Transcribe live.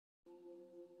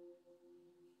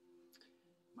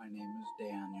My name is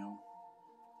Daniel.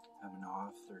 I'm an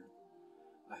author.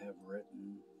 I have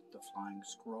written the Flying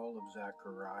Scroll of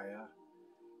Zechariah,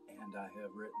 and I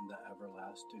have written the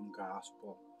Everlasting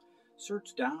Gospel.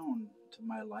 Search down to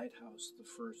my lighthouse, the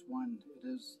first one. It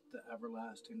is the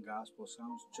Everlasting Gospel.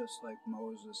 Sounds just like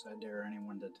Moses. I dare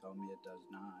anyone to tell me it does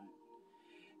not.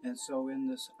 And so in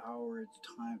this hour, it's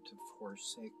time to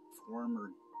forsake former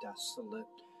desolate,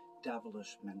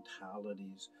 devilish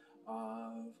mentalities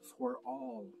for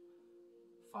all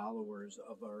followers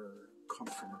of our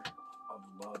comforter of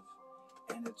love.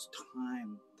 And it's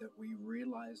time that we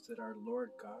realize that our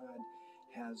Lord God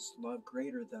has love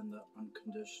greater than the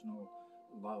unconditional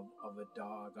love of a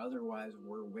dog. Otherwise,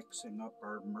 we're mixing up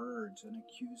our merds and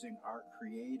accusing our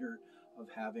Creator of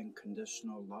having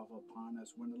conditional love upon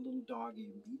us when a little doggy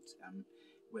beats him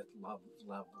with love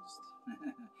levels.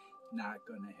 Not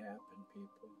going to happen,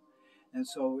 people. And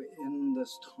so in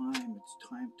this time, it's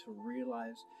time to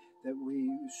realize that we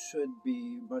should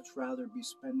be much rather be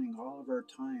spending all of our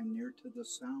time near to the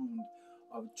sound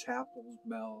of chapel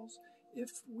bells if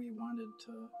we wanted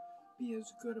to be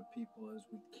as good a people as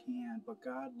we can. But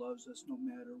God loves us no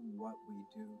matter what we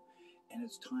do. And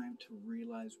it's time to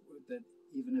realize that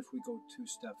even if we go 2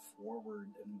 steps forward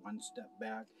and 1 step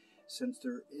back, since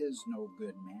there is no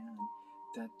good man,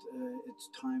 that it's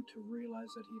time to realize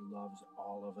that he loves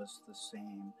all of us the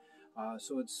same.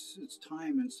 So it's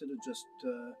time, instead of just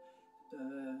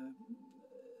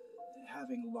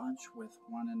having lunch with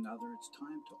one another, it's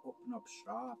time to open up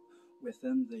shop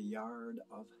within the yard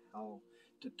of hell,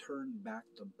 to turn back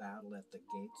the battle at the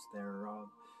gates thereof,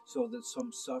 so that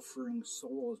some suffering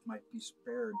souls might be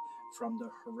spared from the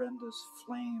horrendous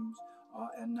flames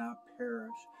and not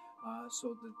perish,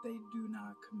 so that they do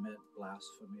not commit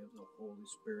blasphemy of the Holy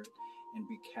Spirit and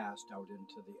be cast out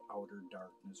into the outer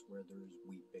darkness where there is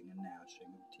weeping and gnashing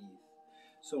of teeth.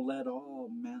 So let all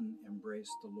men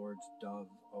embrace the Lord's dove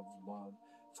of love,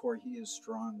 for he is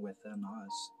strong within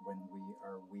us when we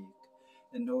are weak.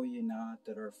 And know ye not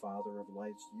that our Father of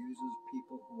lights uses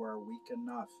people who are weak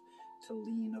enough to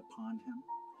lean upon him?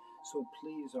 So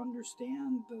please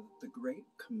understand the great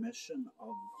commission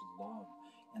of love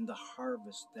and the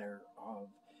harvest thereof.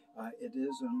 It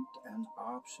isn't an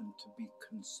option to be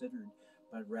considered,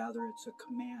 but rather it's a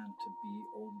command to be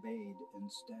obeyed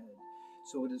instead.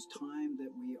 So it is time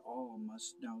that we all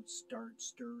must now start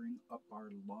stirring up our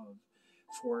love.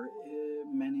 For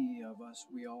many of us,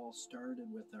 we all started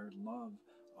with our love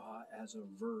as a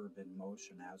verb in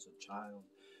motion as a child.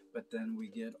 But then we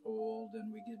get old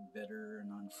and we get bitter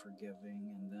and unforgiving,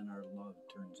 and then our love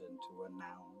turns into a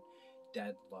noun.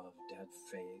 Dead love, dead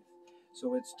faith.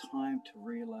 So it's time to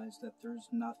realize that there's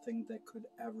nothing that could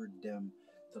ever dim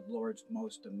the Lord's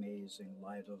most amazing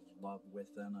light of love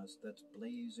within us, that's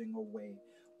blazing away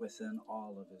within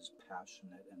all of his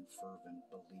passionate and fervent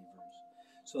believers.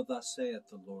 So thus saith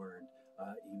the Lord,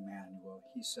 Emmanuel.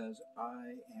 He says,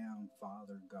 I am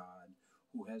Father God,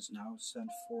 who has now sent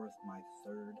forth my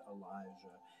third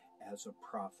Elijah as a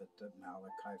prophet that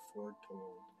Malachi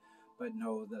foretold. But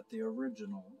know that the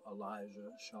original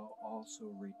Elijah shall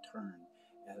also return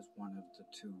as one of the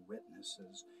 2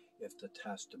 witnesses, if the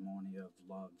testimony of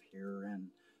love herein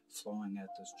flowing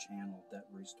at this channel that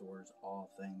restores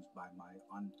all things by my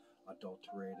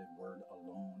unadulterated word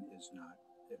alone is not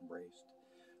embraced.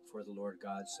 For the Lord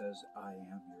God says, I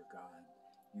am your God.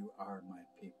 You are my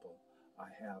people.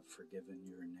 I have forgiven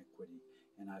your iniquity,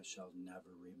 and I shall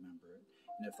never remember it.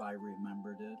 And if I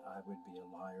remembered it, I would be a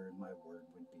liar, and my word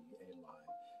would be a lie,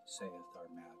 saith our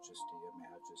Majesty of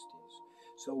Majesties.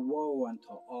 So woe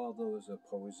unto all those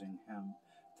opposing him,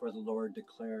 for the Lord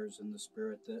declares in the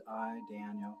Spirit that I,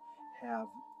 Daniel, have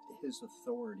his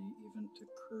authority even to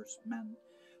curse men.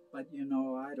 But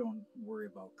I don't worry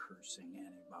about cursing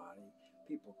anybody.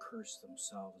 People curse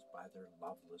themselves by their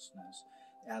lovelessness.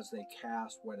 As they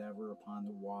cast whatever upon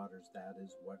the waters, that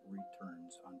is what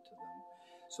returns unto them.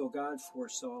 So God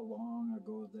foresaw long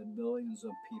ago that millions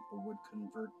of people would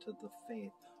convert to the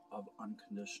faith of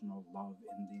unconditional love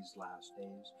in these last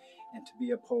days. And to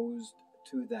be opposed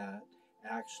to that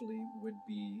actually would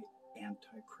be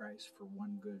Antichrist, for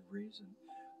one good reason.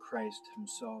 Christ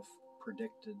himself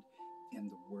predicted in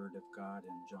the Word of God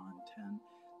in John 10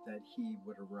 that he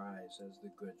would arise as the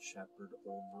good shepherd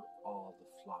over all the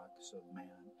flocks of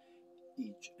man,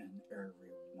 each and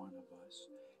every one of us.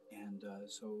 And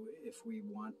so if we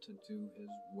want to do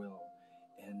his will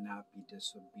and not be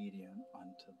disobedient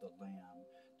unto the Lamb,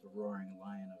 the roaring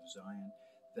lion of Zion,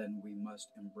 then we must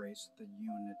embrace the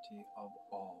unity of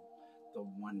all, the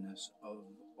oneness of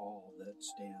all that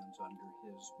stands under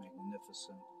his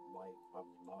magnificent light of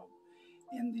love.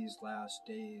 In these last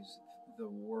days, the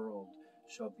world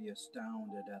shall be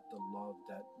astounded at the love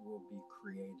that will be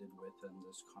created within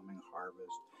this coming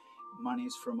harvest.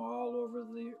 Monies from all over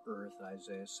the earth,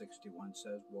 Isaiah 61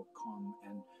 says, will come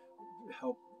and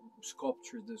help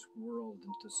sculpture this world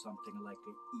into something like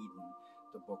an Eden,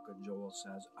 the book of Joel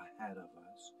says, ahead of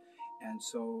us. And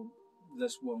so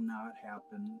this will not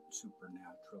happen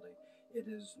supernaturally. It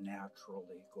is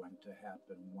naturally going to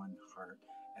happen one heart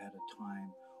at a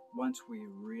time. Once we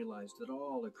realize that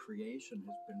all of creation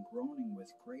has been groaning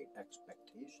with great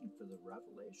expectation for the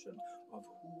revelation of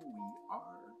who we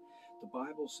are. The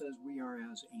Bible says we are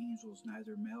as angels,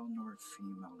 neither male nor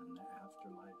female in the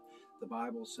afterlife. The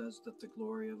Bible says that the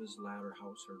glory of his latter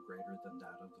house are greater than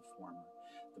that of the former.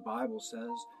 The Bible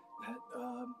says that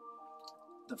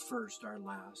the first are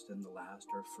last and the last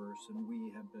are first, and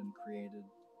we have been created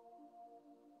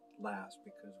last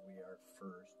because we are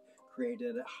first,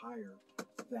 created higher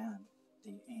than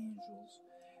the angels.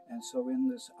 And so in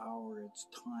this hour, it's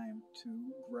time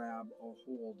to grab a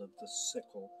hold of the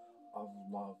sickle of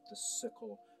love, the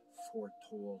sickle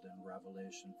foretold in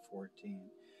Revelation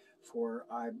 14. For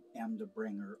I am the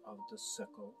bringer of the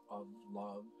sickle of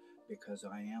love, because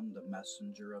I am the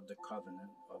messenger of the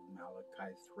covenant of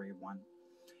Malachi 3:1.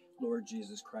 Lord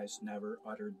Jesus Christ never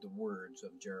uttered the words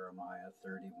of Jeremiah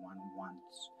 31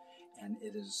 once. And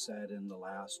it is said in the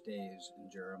last days in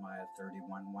Jeremiah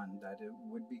 31:1 that it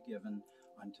would be given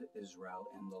unto Israel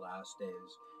in the last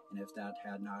days. And if that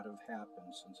had not have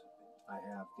happened, since I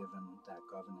have given that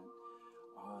covenant,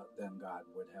 then God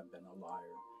would have been a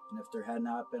liar. And if there had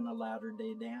not been a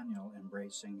latter-day Daniel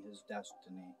embracing his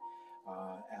destiny,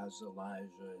 as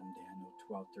Elijah in Daniel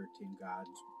 12:13,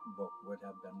 God's book would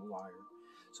have been a liar.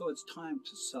 So it's time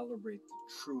to celebrate the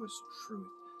truest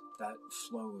truth that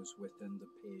flows within the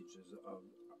pages of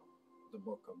the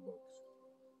book of books.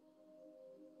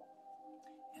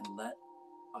 And let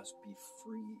us be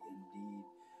free indeed,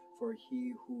 for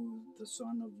he who the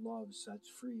Son of Love sets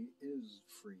free is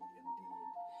free indeed.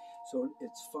 So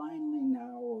it's finally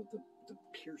now the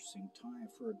piercing time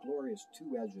for a glorious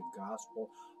two-edged gospel,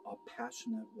 a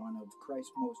passionate one of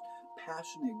Christ's most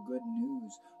passionate good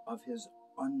news of his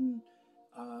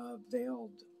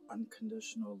unveiled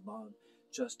unconditional love,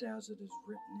 just as it is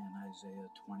written in Isaiah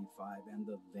 25, and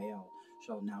the veil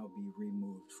shall now be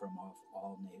removed from off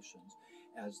all nations,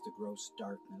 as the gross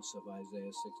darkness of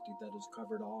Isaiah 60 that has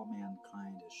covered all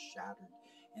mankind is shattered,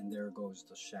 and there goes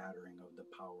the shattering of the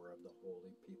power of the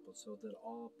holy people, so that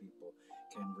all people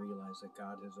can realize that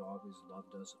God has always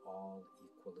loved us all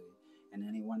equally, and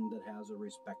anyone that has a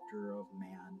respecter of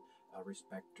man, a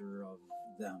respecter of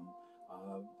them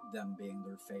being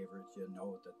their favorites, you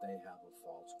know that they have a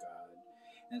false God.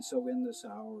 And so in this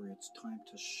hour, it's time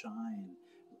to shine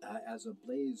as a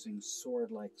blazing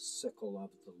sword-like sickle of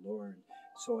the Lord.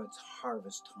 So it's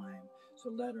harvest time. So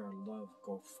let our love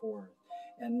go forth.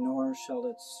 And nor shall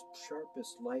its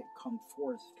sharpest light come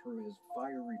forth through his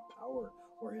fiery power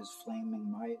or his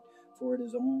flaming might, for it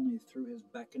is only through his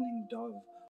beckoning dove